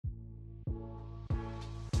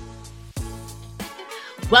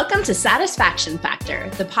Welcome to Satisfaction Factor,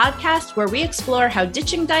 the podcast where we explore how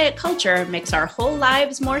ditching diet culture makes our whole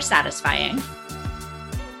lives more satisfying.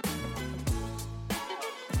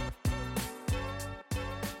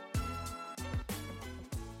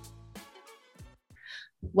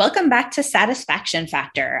 Welcome back to Satisfaction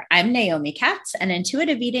Factor. I'm Naomi Katz, an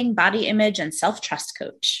intuitive eating, body image, and self-trust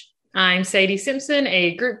coach. I'm Sadie Simpson,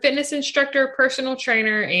 a group fitness instructor, personal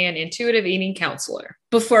trainer, and intuitive eating counselor.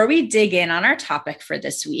 Before we dig in on our topic for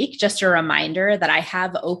this week, just a reminder that I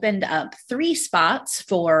have opened up 3 spots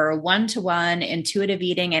for one-to-one intuitive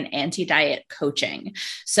eating and anti-diet coaching.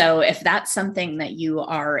 So if that's something that you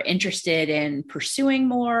are interested in pursuing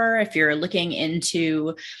more, if you're looking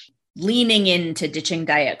into leaning into ditching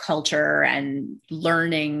diet culture and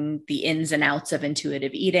learning the ins and outs of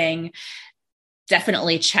intuitive eating,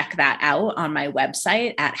 definitely check that out on my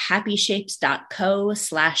website at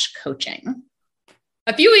happyshapes.co/coaching.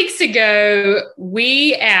 A few weeks ago,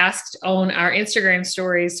 we asked on our Instagram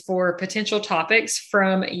stories for potential topics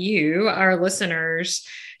from you, our listeners.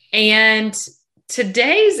 And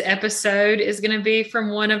today's episode is going to be from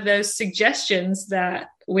one of those suggestions that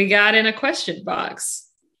we got in a question box.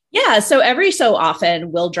 Yeah. So every so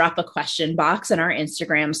often we'll drop a question box in our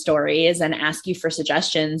Instagram stories and ask you for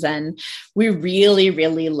suggestions. And we really,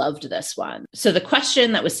 really loved this one. So the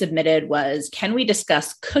question that was submitted was, can we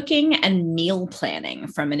discuss cooking and meal planning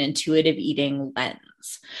from an intuitive eating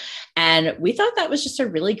lens? And we thought that was just a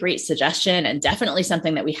really great suggestion and definitely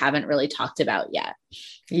something that we haven't really talked about yet.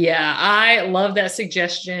 Yeah, I love that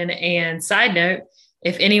suggestion. And side note,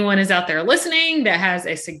 if anyone is out there listening that has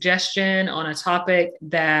a suggestion on a topic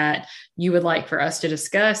that you would like for us to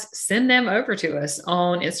discuss, send them over to us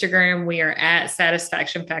on Instagram. We are at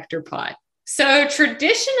Satisfaction Factor Pod. So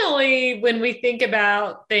traditionally, when we think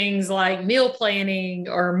about things like meal planning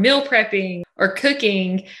or meal prepping or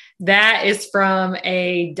cooking, that is from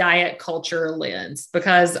a diet culture lens.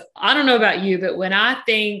 Because I don't know about you, but when I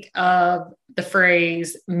think of the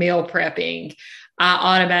phrase meal prepping,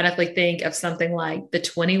 I automatically think of something like the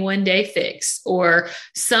 21-day fix or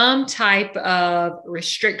some type of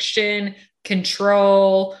restriction,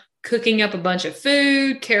 control, cooking up a bunch of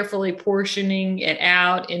food, carefully portioning it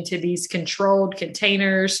out into these controlled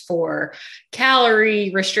containers for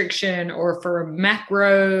calorie restriction or for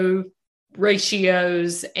macro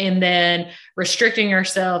ratios, and then restricting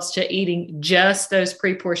ourselves to eating just those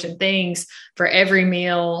pre-portioned things for every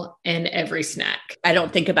meal and every snack. I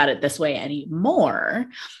don't think about it this way anymore,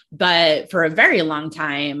 but for a very long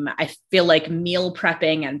time, I feel like meal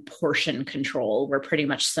prepping and portion control were pretty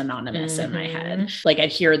much synonymous in my head. Like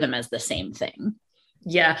I'd hear them as the same thing.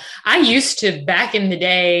 Yeah. I used to, back in the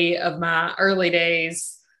day of my early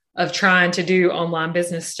days of trying to do online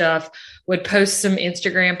business stuff, would post some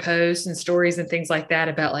Instagram posts and stories and things like that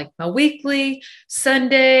about like my weekly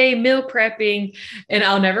Sunday meal prepping. And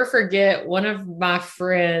I'll never forget one of my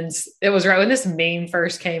friends, it was right when this meme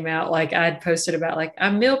first came out, like I'd posted about like,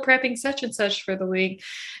 I'm meal prepping such and such for the week.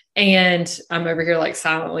 And I'm over here like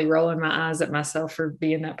silently rolling my eyes at myself for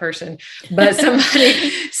being that person. But somebody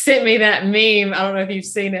sent me that meme. I don't know if you've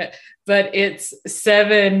seen it, but it's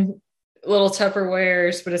 7 little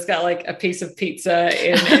Tupperwares, but it's got like a piece of pizza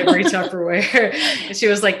in every Tupperware. And she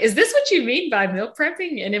was like, is this what you mean by meal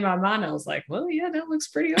prepping? And in my mind, I was like, well, yeah, that looks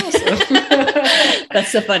pretty awesome.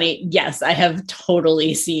 That's so funny. Yes, I have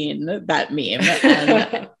totally seen that meme.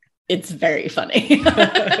 And it's very funny.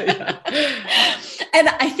 Yeah. And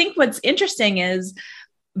I think what's interesting is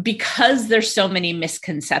because there's so many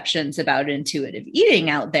misconceptions about intuitive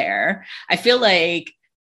eating out there, I feel like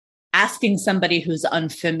asking somebody who's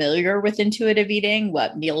unfamiliar with intuitive eating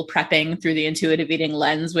what meal prepping through the intuitive eating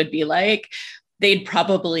lens would be like, they'd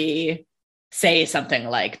probably say something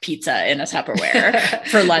like pizza in a Tupperware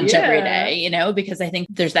for lunch every day, you know, because I think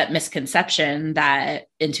there's that misconception that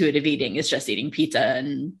intuitive eating is just eating pizza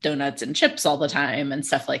and donuts and chips all the time and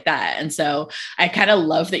stuff like that. And so I kind of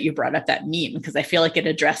love that you brought up that meme because I feel like it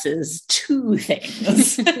addresses 2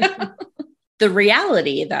 things. The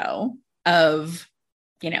reality, though, of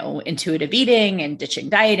intuitive eating and ditching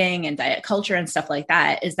dieting and diet culture and stuff like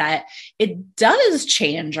that is that it does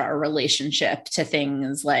change our relationship to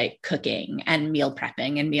things like cooking and meal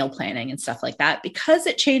prepping and meal planning and stuff like that because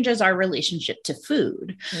it changes our relationship to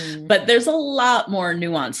food. But there's a lot more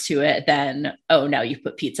nuance to it than, oh, no, you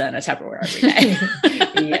put pizza in a Tupperware every day.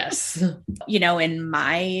 Yes. In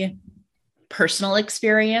my personal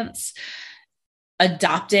experience,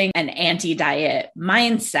 adopting an anti-diet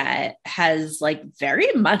mindset has like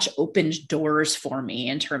very much opened doors for me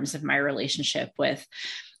in terms of my relationship with,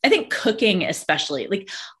 I think, cooking, especially. Like,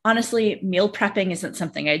 honestly, meal prepping isn't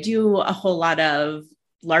something I do a whole lot of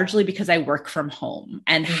largely because I work from home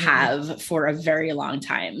and have for a very long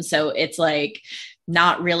time. So it's like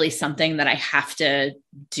not really something that I have to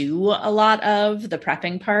do a lot of, the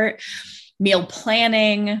prepping part. Meal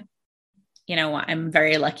planning, you know, I'm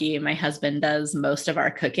very lucky. My husband does most of our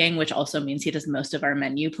cooking, which also means he does most of our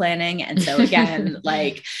menu planning. And so again,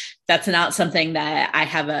 like that's not something that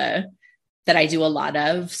that I do a lot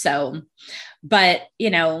of. So, but you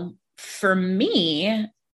know, for me,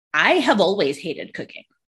 I have always hated cooking.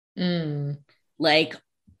 Like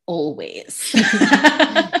always.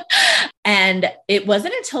 And it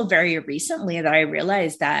wasn't until very recently that I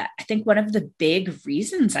realized that I think one of the big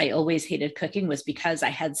reasons I always hated cooking was because I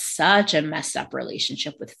had such a messed up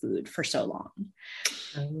relationship with food for so long.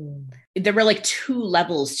 There were like two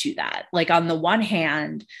levels to that. Like on the one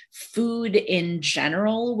hand, food in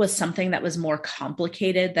general was something that was more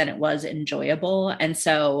complicated than it was enjoyable. And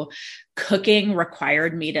so cooking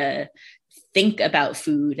required me to think about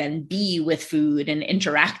food and be with food and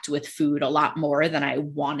interact with food a lot more than I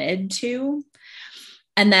wanted to.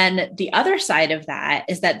 And then the other side of that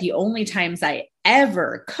is that the only times I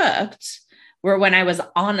ever cooked were when I was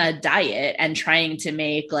on a diet and trying to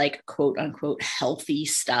make like quote unquote healthy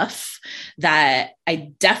stuff that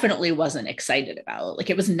I definitely wasn't excited about.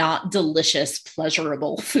 Like it was not delicious,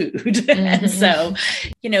 pleasurable food. And so,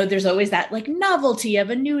 you know, there's always that like novelty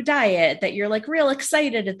of a new diet that you're like real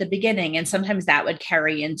excited at the beginning. And sometimes that would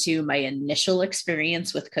carry into my initial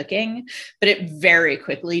experience with cooking, but it very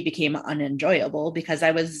quickly became unenjoyable because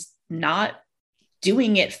I was not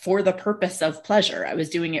doing it for the purpose of pleasure. I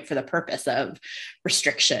was doing it for the purpose of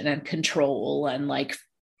restriction and control and like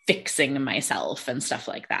fixing myself and stuff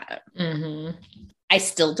like that. I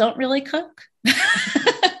still don't really cook.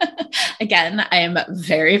 Again, I am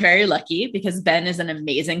very, very lucky because Ben is an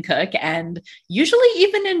amazing cook and usually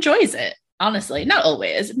even enjoys it. Honestly, not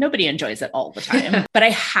always. Nobody enjoys it all the time. But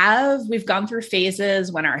we've gone through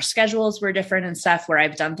phases when our schedules were different and stuff where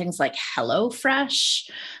I've done things like HelloFresh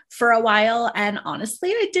for a while. And honestly,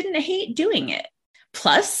 I didn't hate doing it.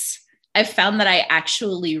 Plus, I've found that I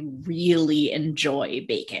actually really enjoy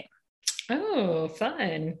baking. Oh,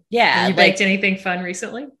 fun. Yeah. Have you baked anything fun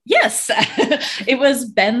recently? Yes. It was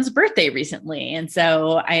Ben's birthday recently. And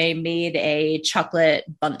so I made a chocolate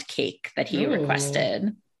bundt cake that he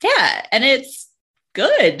requested. Yeah. And it's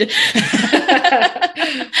good.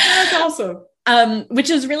 That's awesome. Which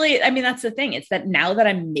is really, I mean, that's the thing. It's that now that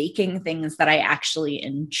I'm making things that I actually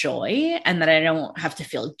enjoy and that I don't have to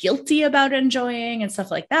feel guilty about enjoying and stuff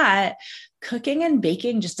like that, cooking and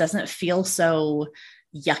baking just doesn't feel so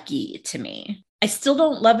yucky to me. I still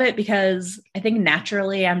don't love it because I think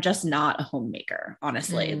naturally I'm just not a homemaker,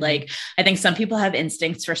 honestly. Like, I think some people have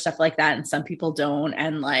instincts for stuff like that and some people don't.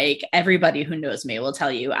 And like everybody who knows me will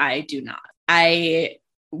tell you, I do not. I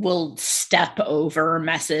will step over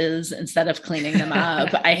messes instead of cleaning them up.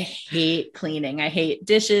 I hate cleaning. I hate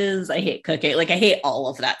dishes. I hate cooking. Like I hate all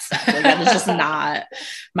of that stuff. Like that is just not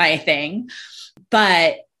my thing.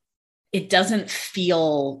 But it doesn't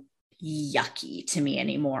feel yucky to me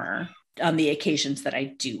anymore on the occasions that I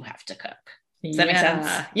do have to cook. Does that make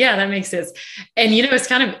sense? Yeah, that makes sense. And, you know, it's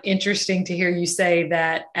kind of interesting to hear you say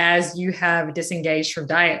that as you have disengaged from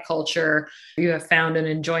diet culture, you have found an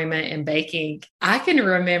enjoyment in baking. I can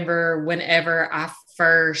remember whenever I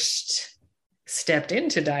first stepped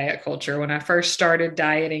into diet culture, when I first started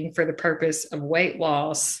dieting for the purpose of weight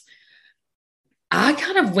loss, I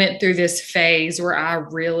kind of went through this phase where I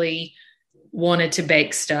really wanted to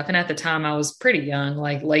bake stuff. And at the time I was pretty young,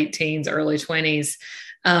 like late teens, early 20s.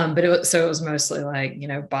 But it was mostly like, you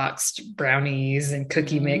know, boxed brownies and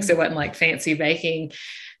cookie mix. It wasn't like fancy baking.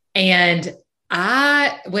 And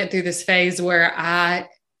I went through this phase where I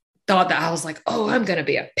thought that I was like, oh, I'm going to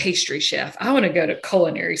be a pastry chef. I want to go to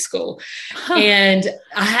culinary school. And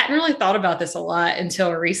I hadn't really thought about this a lot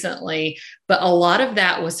until recently, but a lot of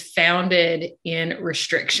that was founded in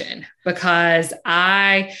restriction because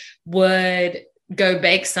I would go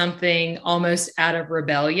bake something almost out of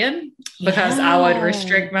rebellion because I would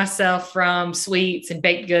restrict myself from sweets and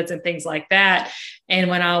baked goods and things like that. And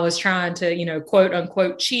when I was trying to, you know, quote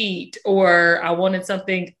unquote cheat, or I wanted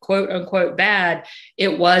something quote unquote bad,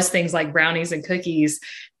 it was things like brownies and cookies.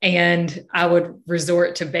 And I would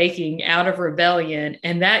resort to baking out of rebellion.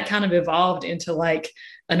 And that kind of evolved into like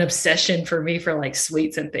an obsession for me for like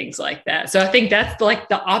sweets and things like that. So I think that's like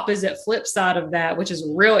the opposite flip side of that, which is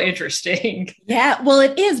real interesting. Yeah, well,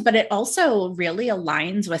 it is, but it also really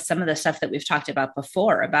aligns with some of the stuff that we've talked about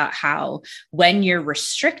before about how when you're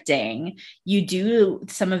restricting, you do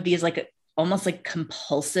some of these like almost like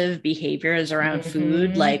compulsive behaviors around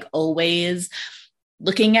food, like always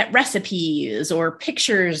looking at recipes or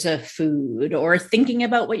pictures of food or thinking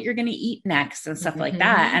about what you're going to eat next and stuff like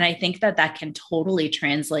that. And I think that that can totally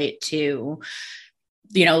translate to,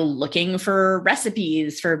 looking for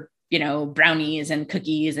recipes for, brownies and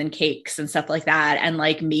cookies and cakes and stuff like that. And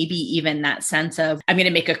like, maybe even that sense of, I'm going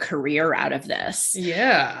to make a career out of this.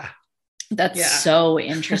 Yeah. That's so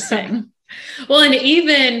interesting. Well, and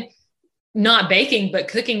even not baking, but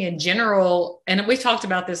cooking in general. And we talked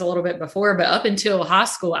about this a little bit before, but up until high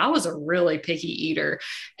school, I was a really picky eater.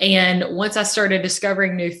 And once I started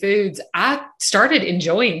discovering new foods, I started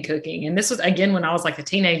enjoying cooking. And this was, again, when I was like a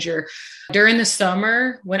teenager. During the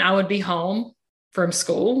summer, when I would be home from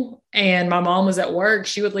school and my mom was at work,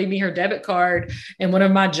 she would leave me her debit card. And one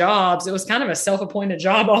of my jobs, it was kind of a self-appointed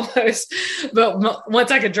job almost, but once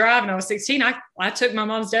I could drive and I was 16, I took my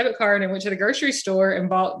mom's debit card and went to the grocery store and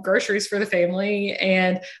bought groceries for the family.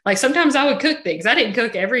 And like, sometimes I would cook things. I didn't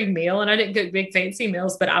cook every meal and I didn't cook big fancy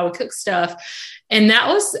meals, but I would cook stuff. And that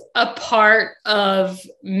was a part of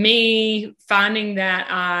me finding that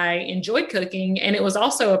I enjoyed cooking. And it was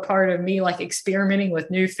also a part of me like experimenting with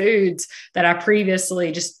new foods that I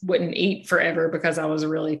previously just wouldn't eat forever because I was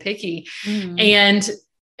really picky. And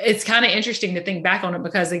it's kind of interesting to think back on it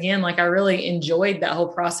because, again, like I really enjoyed that whole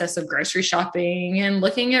process of grocery shopping and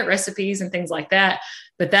looking at recipes and things like that.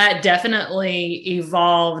 But that definitely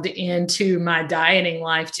evolved into my dieting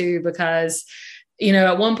life too, because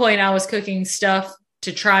at one point I was cooking stuff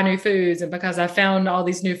to try new foods and because I found all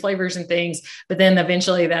these new flavors and things, but then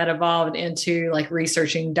eventually that evolved into like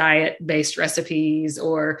researching diet-based recipes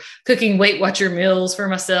or cooking Weight Watcher meals for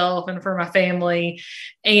myself and for my family.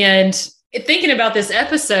 And thinking about this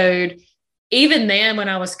episode, even then when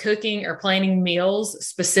I was cooking or planning meals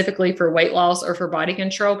specifically for weight loss or for body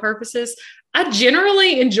control purposes, I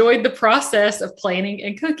generally enjoyed the process of planning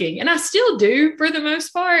and cooking, and I still do for the most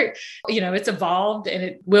part. It's evolved and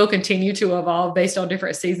it will continue to evolve based on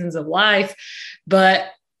different seasons of life. But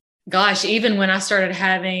gosh, even when I started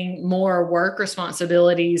having more work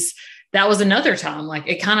responsibilities, that was another time. Like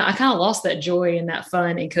I kind of lost that joy and that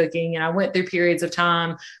fun in cooking. And I went through periods of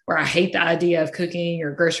time where I hate the idea of cooking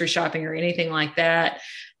or grocery shopping or anything like that.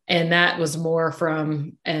 And that was more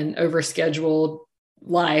from an overscheduled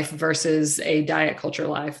life versus a diet culture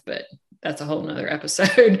life, but that's a whole nother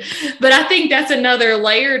episode. But I think that's another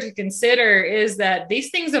layer to consider is that these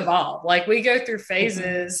things evolve. Like we go through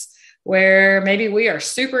phases where maybe we are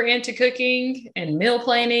super into cooking and meal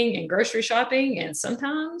planning and grocery shopping, and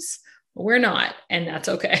sometimes we're not, and that's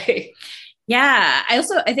okay. Yeah. I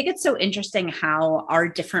think it's so interesting how our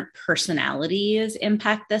different personalities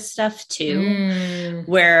impact this stuff too,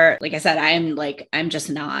 where, like I said, I'm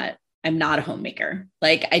not a homemaker.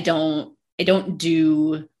 Like I don't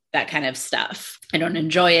do that kind of stuff. I don't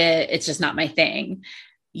enjoy it. It's just not my thing.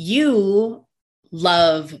 You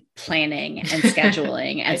love planning and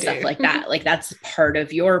scheduling and stuff like that. Like that's part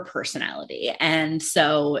of your personality. And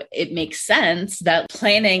so it makes sense that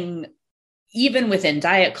planning, even within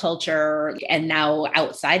diet culture and now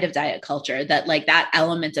outside of diet culture, that like that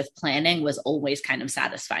element of planning was always kind of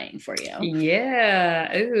satisfying for you.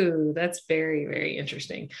 Yeah. Ooh, that's very, very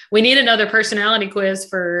interesting. We need another personality quiz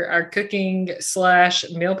for our cooking /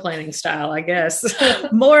 meal planning style, I guess.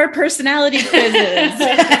 More personality quizzes.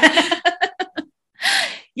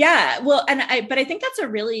 Yeah. Well, but I think that's a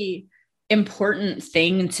really important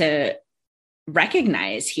thing to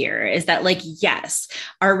recognize here is that, like, yes,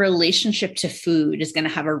 our relationship to food is going to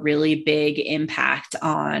have a really big impact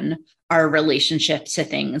on our relationship to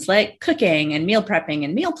things like cooking and meal prepping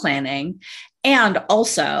and meal planning. And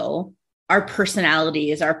also our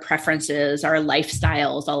personalities, our preferences, our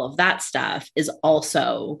lifestyles, all of that stuff is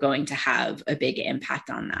also going to have a big impact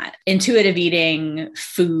on that. Intuitive eating,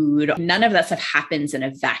 food, none of that stuff happens in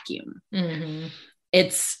a vacuum.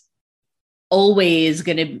 It's always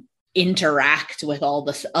going to interact with all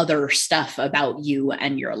this other stuff about you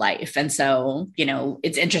and your life. And so,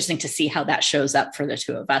 it's interesting to see how that shows up for the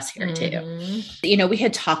two of us here too. We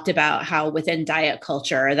had talked about how within diet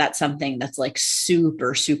culture, that's something that's like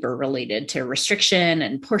super, super related to restriction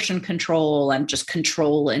and portion control and just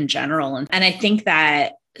control in general. And I think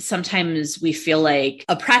that sometimes we feel like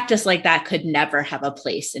a practice like that could never have a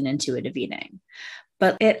place in intuitive eating,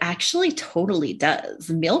 but it actually totally does.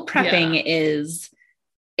 Meal prepping is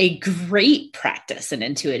a great practice in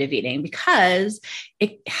intuitive eating because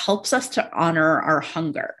it helps us to honor our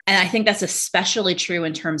hunger. And I think that's especially true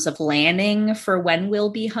in terms of planning for when we'll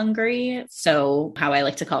be hungry. So how I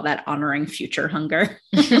like to call that honoring future hunger.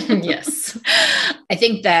 Yes. I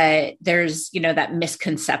think that there's, that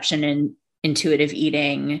misconception in intuitive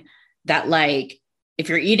eating that like, If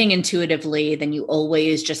you're eating intuitively, then you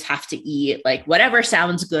always just have to eat like whatever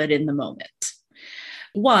sounds good in the moment.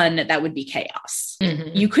 One, that would be chaos.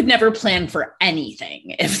 Mm-hmm. You could never plan for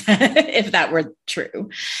anything if that were true.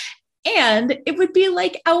 And it would be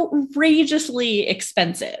like outrageously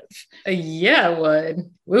expensive. Yeah, it would.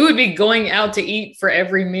 We would be going out to eat for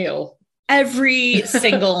every meal. Every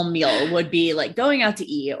single meal would be like going out to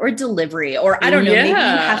eat or delivery, or I don't know, maybe you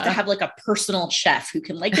have to have like a personal chef who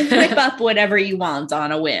can like whip up whatever you want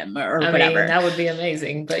on a whim or whatever. Mean, that would be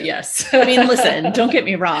amazing, but yes. I mean, listen, don't get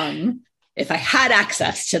me wrong. If I had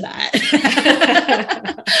access to that.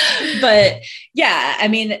 But yeah, I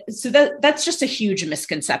mean, so that's just a huge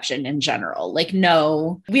misconception in general. Like,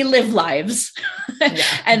 no, we live lives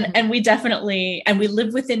and we definitely, and we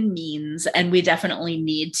live within means, and we definitely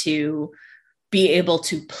need to be able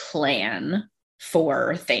to plan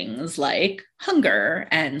for things like hunger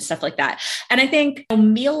and stuff like that. And I think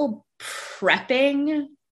meal prepping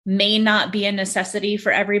may not be a necessity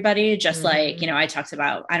for everybody. Just like, I talked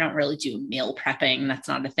about, I don't really do meal prepping. That's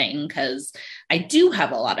not a thing because I do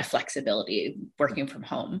have a lot of flexibility working from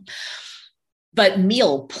home. But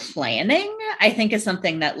meal planning, I think, is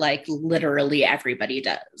something that like literally everybody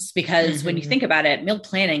does, because when you think about it, meal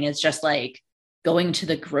planning is just like going to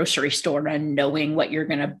the grocery store and knowing what you're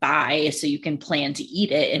going to buy so you can plan to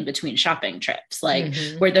eat it in between shopping trips. Like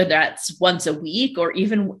whether that's once a week or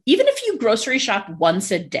even if you grocery shop once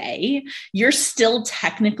a day, you're still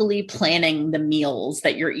technically planning the meals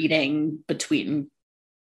that you're eating between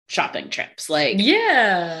shopping trips. Like,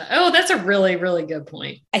 yeah. Oh, that's a really, really good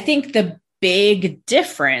point. I think the big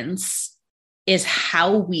difference is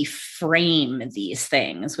how we frame these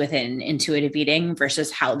things within intuitive eating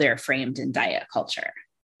versus how they're framed in diet culture.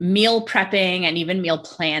 Meal prepping and even meal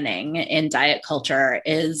planning in diet culture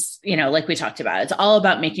is, like we talked about, it's all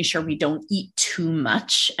about making sure we don't eat too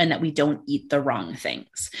much and that we don't eat the wrong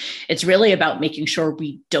things. It's really about making sure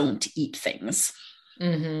we don't eat things.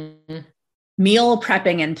 Meal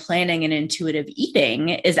prepping and planning and intuitive eating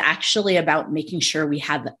is actually about making sure we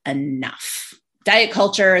have enough. Diet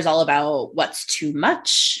culture is all about what's too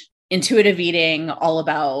much. Intuitive eating, all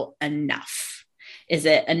about enough. Is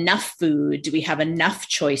it enough food? Do we have enough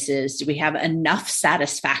choices? Do we have enough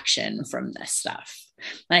satisfaction from this stuff?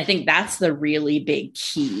 And I think that's the really big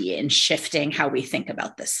key in shifting how we think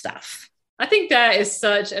about this stuff. I think that is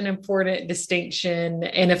such an important distinction.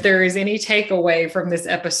 And if there is any takeaway from this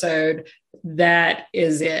episode, that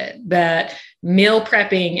is it. That meal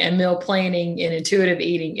prepping and meal planning and intuitive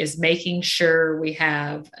eating is making sure we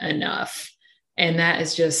have enough. And that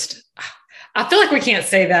is just, I feel like we can't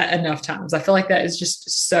say that enough times. I feel like that is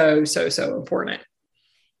just so, so, so important.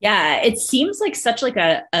 Yeah, it seems like such like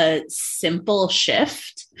a simple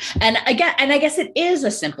shift. And I guess it is a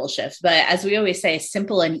simple shift, but as we always say,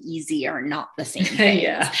 simple and easy are not the same thing.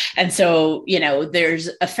 Yeah. And so, there's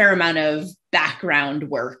a fair amount of background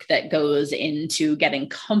work that goes into getting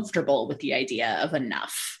comfortable with the idea of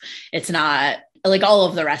enough. It's not like all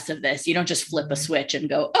of the rest of this. You don't just flip a switch and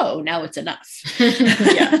go, oh, now it's enough.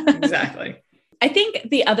 Yeah, exactly. I think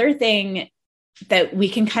the other thing that we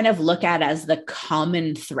can kind of look at as the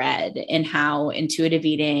common thread in how intuitive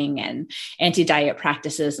eating and anti-diet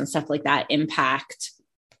practices and stuff like that impact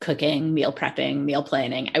cooking, meal prepping, meal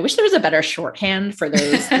planning. I wish there was a better shorthand for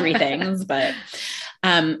those three things, but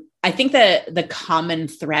I think that the common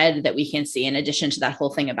thread that we can see, in addition to that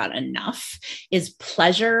whole thing about enough, is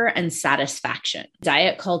pleasure and satisfaction.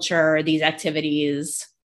 Diet culture, these activities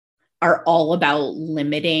are all about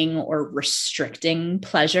limiting or restricting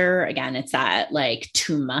pleasure. Again, it's that like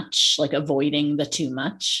too much, like avoiding the too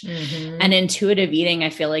much. And intuitive eating, I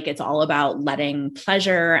feel like it's all about letting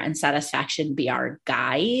pleasure and satisfaction be our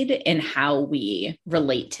guide in how we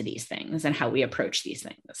relate to these things and how we approach these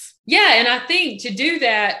things. Yeah. And I think to do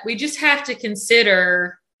that, we just have to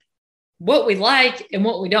consider what we like and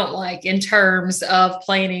what we don't like in terms of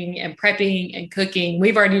planning and prepping and cooking.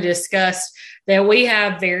 We've already discussed that we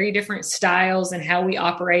have very different styles and how we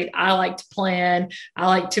operate. I like to plan. I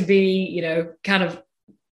like to be, kind of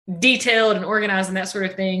detailed and organized and that sort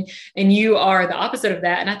of thing. And you are the opposite of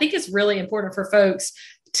that. And I think it's really important for folks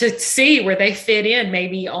to see where they fit in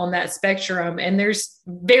maybe on that spectrum. And there's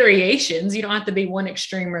variations. You don't have to be one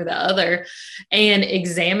extreme or the other. And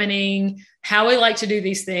examining how we like to do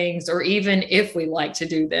these things, or even if we like to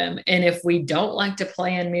do them. And if we don't like to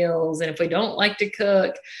plan meals, and if we don't like to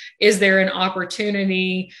cook, is there an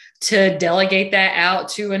opportunity to delegate that out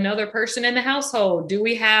to another person in the household? Do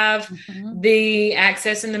we have the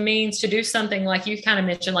access and the means to do something like you kind of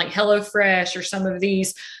mentioned, like HelloFresh or some of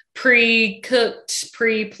these pre-cooked,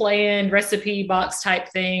 pre-planned recipe box type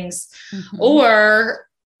things? Or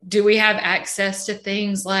do we have access to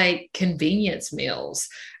things like convenience meals?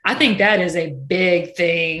 I think that is a big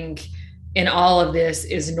thing in all of this,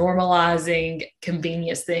 is normalizing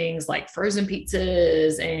convenience things like frozen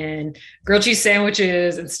pizzas and grilled cheese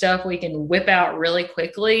sandwiches and stuff we can whip out really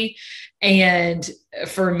quickly. And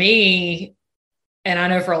for me, and I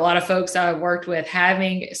know for a lot of folks I've worked with,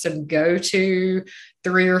 having some go-to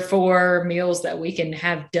 3 or 4 meals that we can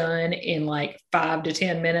have done in like 5 to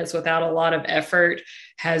 10 minutes without a lot of effort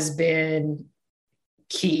has been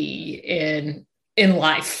key in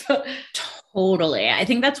life. Totally. I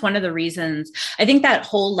think that's one of the reasons. I think that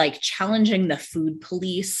whole like challenging the food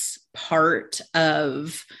police part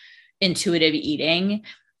of intuitive eating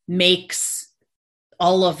makes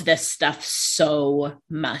all of this stuff so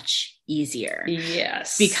much easier.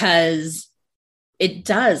 Yes. Because it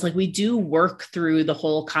does, like, we do work through the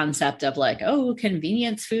whole concept of like, oh,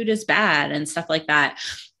 convenience food is bad and stuff like that.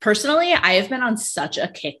 Personally, I have been on such a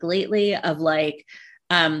kick lately of like,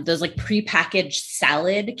 those like prepackaged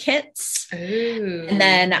salad kits. Ooh. And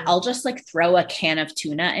then I'll just like throw a can of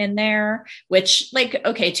tuna in there, which like,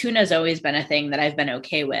 okay, tuna has always been a thing that I've been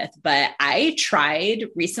okay with, but I tried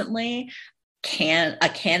recently a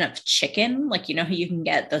can of chicken. Like, you know how you can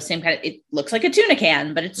get those same kind of, it looks like a tuna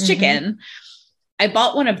can, but it's chicken. I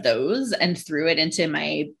bought one of those and threw it into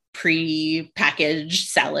my pre-packaged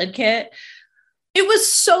salad kit. It was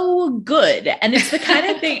so good. And it's the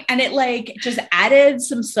kind of thing, and it like just added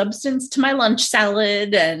some substance to my lunch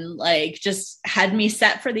salad and like just had me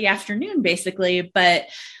set for the afternoon basically. But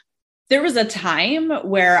there was a time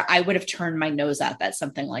where I would have turned my nose up at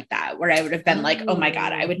something like that, where I would have been like, oh my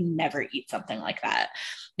God, I would never eat something like that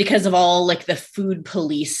because of all like the food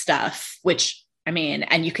police stuff, which I mean,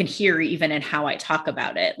 and you can hear even in how I talk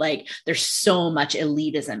about it, like there's so much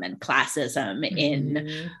elitism and classism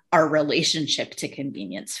in our relationship to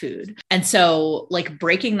convenience food. And so like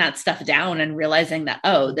breaking that stuff down and realizing that,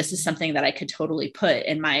 oh, this is something that I could totally put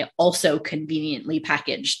in my also conveniently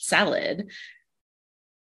packaged salad.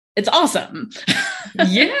 It's awesome.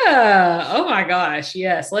 Yeah. Oh my gosh.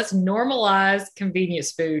 Yes. Let's normalize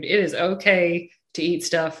convenience food. It is okay to eat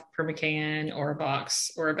stuff from a can or a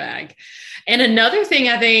box or a bag. And another thing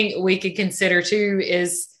I think we could consider too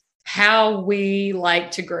is how we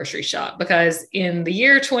like to grocery shop, because in the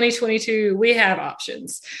year 2022, we have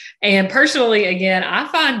options. And personally, again, I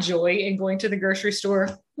find joy in going to the grocery store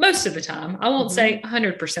most of the time. I won't say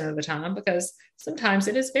 100% of the time, because sometimes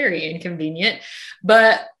it is very inconvenient.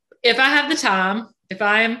 But if I have the time, if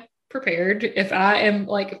I am prepared, if I am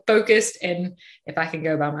like focused, and if I can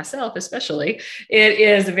go by myself, especially, it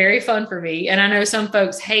is very fun for me. And I know some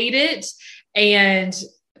folks hate it. And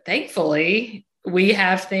thankfully, we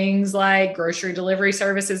have things like grocery delivery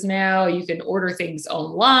services now. You can order things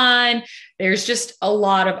online. There's just a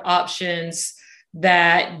lot of options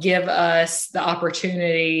that give us the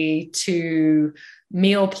opportunity to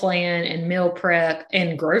meal plan and meal prep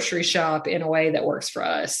and grocery shop in a way that works for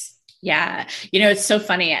us. Yeah. You know, it's so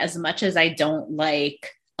funny. As much as I don't like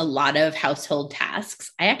a lot of household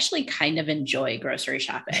tasks, I actually kind of enjoy grocery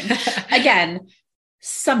shopping. Again,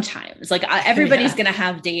 sometimes like everybody's going to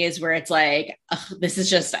have days where it's like, this is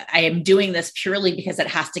just, I am doing this purely because it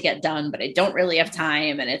has to get done, but I don't really have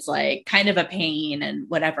time. And it's like kind of a pain and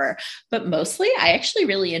whatever. But mostly I actually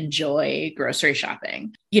really enjoy grocery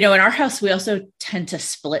shopping. You know, in our house, we also tend to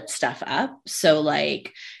split stuff up. So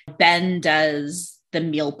like Ben does the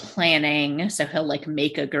meal planning. So he'll like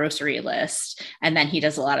make a grocery list and then he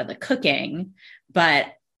does a lot of the cooking, but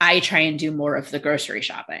I try and do more of the grocery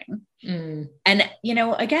shopping. And, you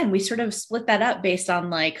know, again, we sort of split that up based on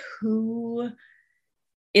like who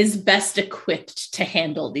is best equipped to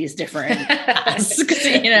handle these different tasks,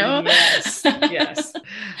 you know? Yes. Yes.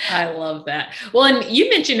 I love that. Well, and you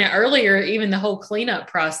mentioned it earlier, even the whole cleanup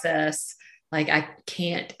process. Like I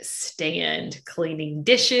can't stand cleaning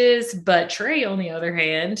dishes, but Trey, on the other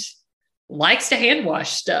hand, likes to hand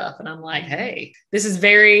wash stuff. And I'm like, hey, this is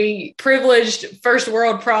very privileged first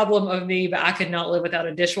world problem of me, but I could not live without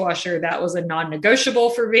a dishwasher. That was a non-negotiable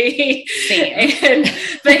for me.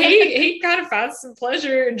 But he kind of finds some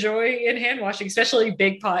pleasure and joy in hand washing, especially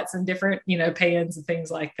big pots and different, you know, pans and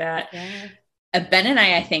things like that. Yeah. Ben and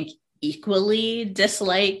I think equally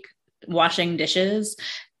dislike washing dishes.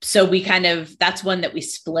 So we kind of, that's one that we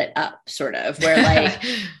split up sort of, where like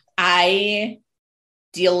I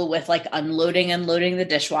deal with like unloading and loading the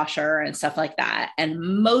dishwasher and stuff like that. And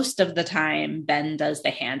most of the time Ben does the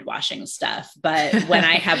hand washing stuff. But when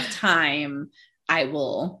I have time, I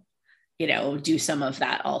will, do some of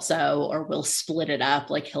that also, or we'll split it up.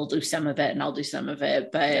 Like he'll do some of it and I'll do some of it.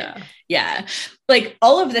 But yeah, like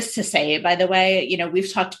all of this to say, by the way,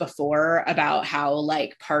 we've talked before about how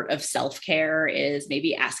like part of self-care is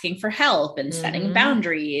maybe asking for help and setting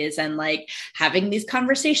boundaries and like having these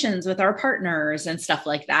conversations with our partners and stuff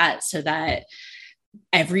like that, so that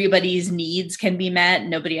everybody's needs can be met.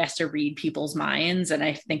 Nobody has to read people's minds. And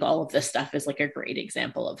I think all of this stuff is like a great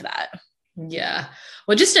example of that. Yeah.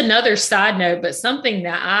 Well, just another side note, but something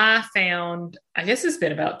that I found, I guess it's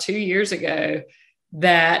been about 2 years ago,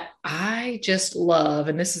 that I just love.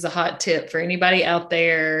 And this is a hot tip for anybody out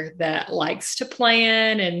there that likes to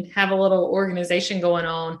plan and have a little organization going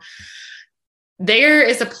on. There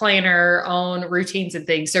is a planner on Routines and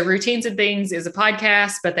Things. So Routines and Things is a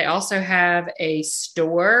podcast, but they also have a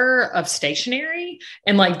store of stationery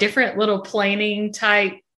and like different little planning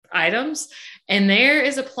type items. And there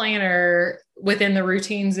is a planner within the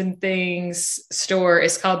Routines and Things store.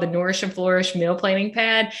 It's called the Nourish and Flourish Meal Planning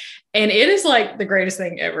Pad. And it is like the greatest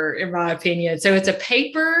thing ever, in my opinion. So it's a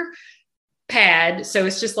paper pad. So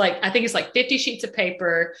it's just like, I think it's like 50 sheets of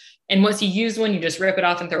paper. And once you use one, you just rip it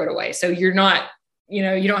off and throw it away. So you're not, you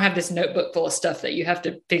don't have this notebook full of stuff that you have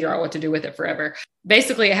to figure out what to do with it forever.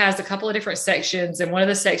 Basically, it has a couple of different sections. And one of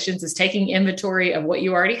the sections is taking inventory of what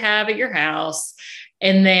you already have at your house,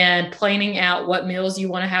 and then planning out what meals you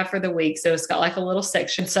want to have for the week. So it's got like a little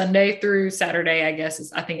section, Sunday through Saturday, I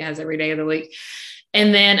guess. I think it has every day of the week.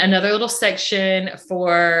 And then another little section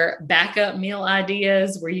for backup meal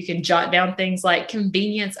ideas where you can jot down things like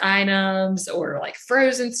convenience items or like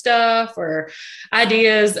frozen stuff, or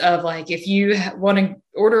ideas of like if you want to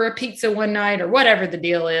order a pizza one night or whatever the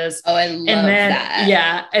deal is. Oh, I love that.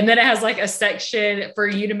 Yeah. And then it has like a section for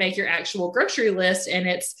you to make your actual grocery list. And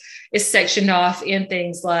it's sectioned off in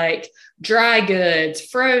things like dry goods,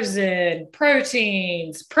 frozen,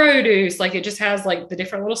 proteins, produce. Like it just has like the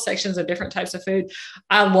different little sections of different types of food.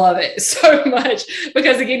 I love it so much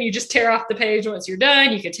because again, you just tear off the page once you're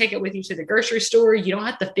done. You can take it with you to the grocery store. You don't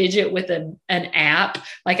have to fidget with an app.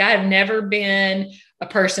 Like I have never been a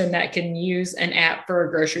person that can use an app for a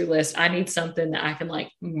grocery list. I need something that I can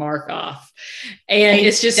like mark off. And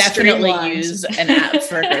it's just definitely use an app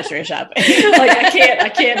for grocery shopping. Like I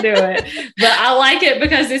can't do it, but I like it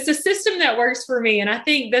because it's a system that works for me. And I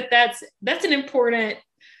think that that's an important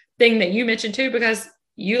thing that you mentioned too, because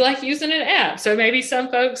you like using an app. So maybe some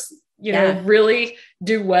folks, really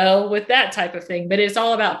do well with that type of thing, but it's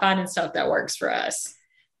all about finding stuff that works for us.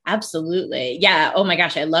 Absolutely. Yeah. Oh my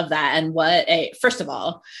gosh. I love that. And first of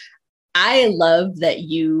all, I love that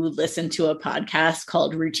you listen to a podcast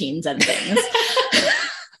called Routines and Things.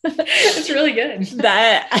 It's really good.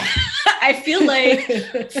 That I feel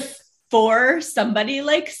like for somebody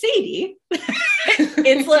like Sadie,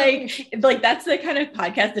 it's like that's the kind of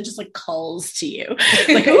podcast that just like calls to you.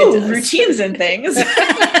 Like, oh, Routines and Things.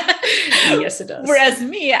 Yes, it does. Whereas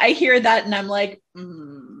me, I hear that and I'm like,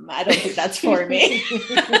 I don't think that's for me.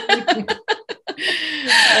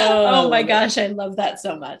 Oh my gosh, I love that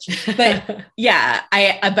so much. But yeah,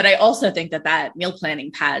 I also think that meal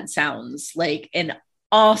planning pad sounds like an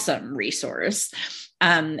awesome resource.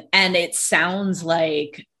 And it sounds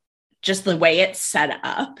like just the way it's set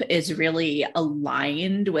up is really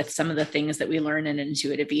aligned with some of the things that we learn in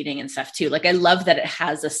intuitive eating and stuff too. Like I love that it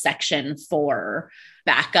has a section for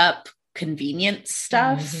backup convenience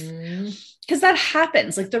stuff. Because that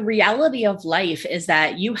happens. Like the reality of life is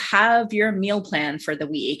that you have your meal plan for the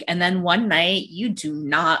week. And then one night you do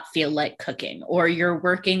not feel like cooking, or you're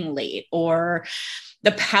working late, or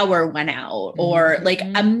the power went out, or like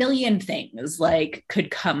a million things like could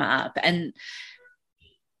come up. And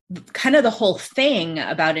kind of the whole thing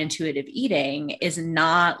about intuitive eating is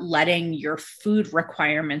not letting your food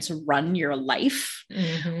requirements run your life,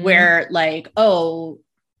 where like, oh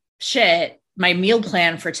shit, my meal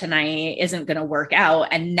plan for tonight isn't going to work out.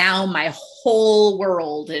 And now my whole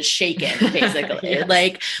world is shaken, basically. Yes.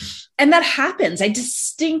 Like, and that happens. I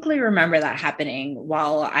distinctly remember that happening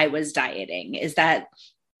while I was dieting, is that,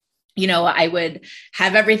 I would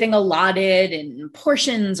have everything allotted in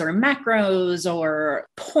portions or macros or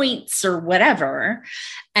points or whatever.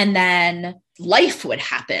 And then life would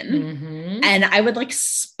happen and I would like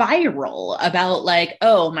spiral about like,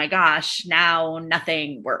 oh my gosh, now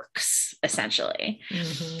nothing works essentially.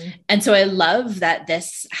 And so I love that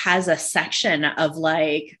this has a section of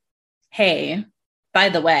like, hey, by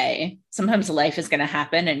the way, sometimes life is going to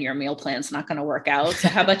happen and your meal plan's not going to work out. So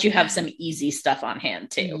how about you have some easy stuff on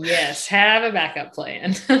hand too? Yes. Have a backup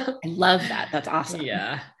plan. I love that. That's awesome.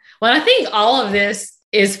 Yeah. Well, I think all of this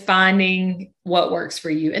is finding what works for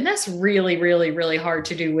you. And that's really, really, really hard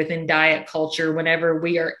to do within diet culture whenever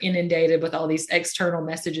we are inundated with all these external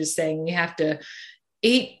messages saying you have to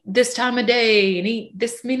eat this time of day and eat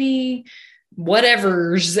this many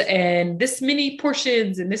whatevers and this many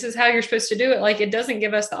portions, and this is how you're supposed to do it. Like, it doesn't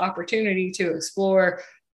give us the opportunity to explore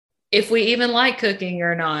if we even like cooking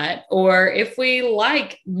or not, or if we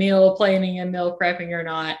like meal planning and meal prepping or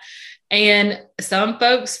not. And some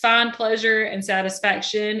folks find pleasure and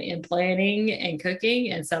satisfaction in planning and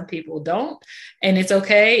cooking, and some people don't. And it's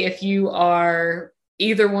okay if you are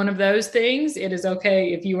either one of those things. It is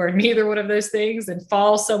okay if you are neither one of those things and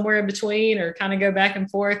fall somewhere in between or kind of go back and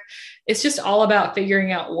forth. It's just all about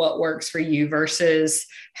figuring out what works for you versus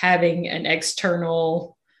having an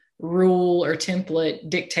external rule or template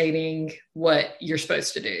dictating what you're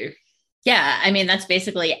supposed to do. Yeah. I mean, that's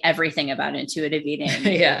basically everything about intuitive eating.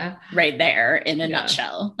 Yeah. Right there in a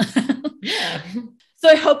nutshell. Yeah. So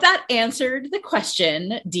I hope that answered the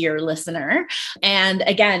question, dear listener. And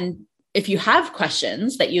again, if you have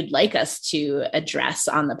questions that you'd like us to address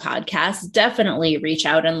on the podcast, definitely reach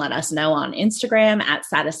out and let us know on Instagram at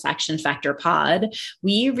Satisfaction Factor Pod.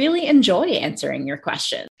 We really enjoy answering your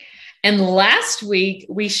questions. And last week,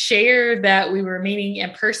 we shared that we were meeting in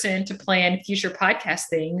person to plan future podcast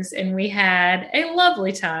things, and we had a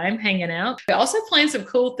lovely time hanging out. We also planned some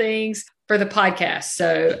cool things for the podcast.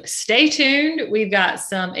 So stay tuned. We've got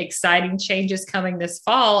some exciting changes coming this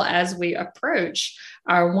fall as we approach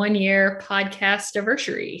our 1-year podcast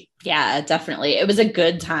anniversary. Yeah, definitely. It was a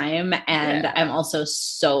good time. And I'm also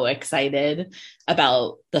so excited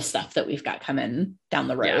about the stuff that we've got coming down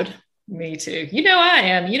the road. Yeah. Me too. You know, I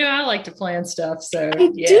am. You know, I like to plan stuff. So I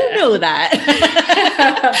do know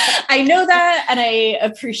that. I know that. And I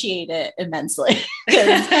appreciate it immensely.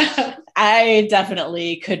 I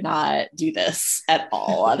definitely could not do this at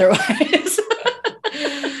all otherwise.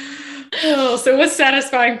 Oh, so what's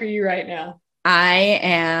satisfying for you right now? I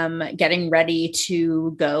am getting ready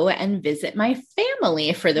to go and visit my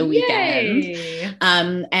family for the weekend. Yay.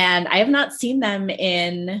 And I have not seen them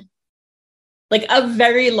in like a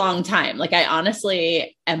very long time. Like, I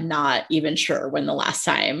honestly am not even sure when the last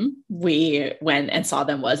time we went and saw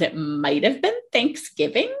them was. It might have been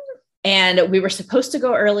Thanksgiving, and we were supposed to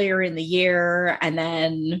go earlier in the year, and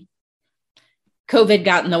then COVID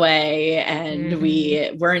got in the way and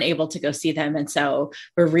we weren't able to go see them. And so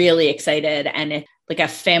we're really excited. And it's like a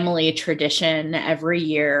family tradition every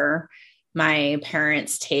year. My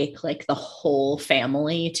parents take like the whole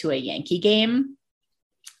family to a Yankee game.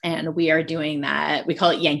 And we are doing that. We call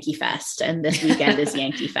it Yankee Fest. And this weekend is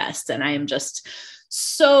Yankee Fest. And I am just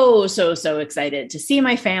so excited to see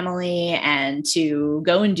my family and to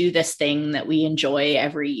go and do this thing that we enjoy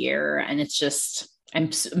every year. And it's just, I'm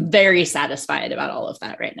very satisfied about all of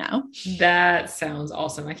that right now. That sounds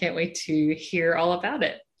awesome. I can't wait to hear all about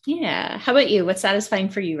it. Yeah. How about you? What's satisfying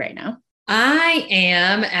for you right now? I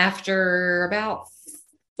am, after about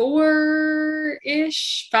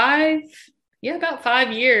about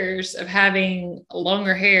 5 years of having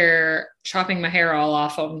longer hair, chopping my hair all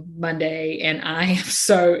off on Monday. And I am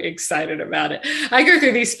so excited about it. I go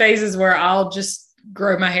through these phases where I'll just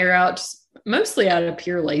grow my hair out just mostly out of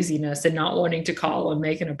pure laziness and not wanting to call and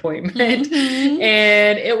make an appointment.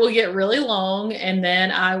 And it will get really long, and then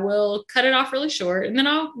I will cut it off really short, and then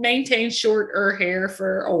I'll maintain shorter hair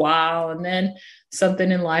for a while, and then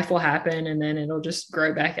something in life will happen, and then it'll just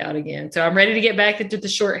grow back out again. So I'm ready to get back into the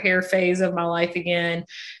short hair phase of my life again.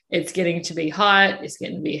 It's getting to be hot. It's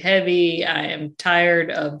getting to be heavy. I am tired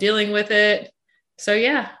of dealing with it. So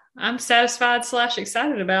yeah, I'm satisfied /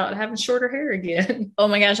 excited about having shorter hair again. Oh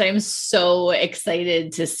my gosh, I am so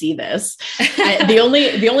excited to see this.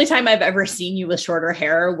 The only time I've ever seen you with shorter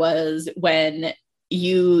hair was when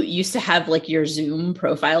you used to have like your Zoom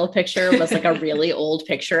profile picture was like a really old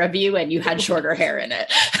picture of you and you had shorter hair in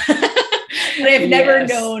it. But I've never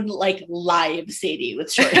known like live Sadie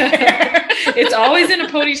with short hair. It's always in a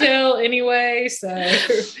ponytail anyway. So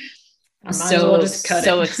I'm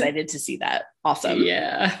so excited to see that. Awesome.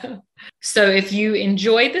 Yeah. So if you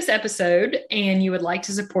enjoyed this episode and you would like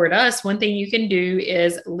to support us, one thing you can do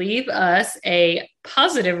is leave us a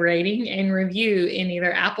positive rating and review in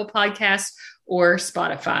either Apple Podcasts or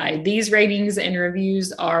Spotify. These ratings and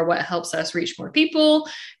reviews are what helps us reach more people,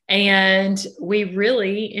 and we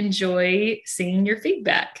really enjoy seeing your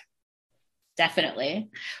feedback. Definitely.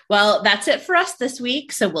 Well, that's it for us this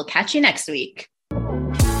week. So we'll catch you next week.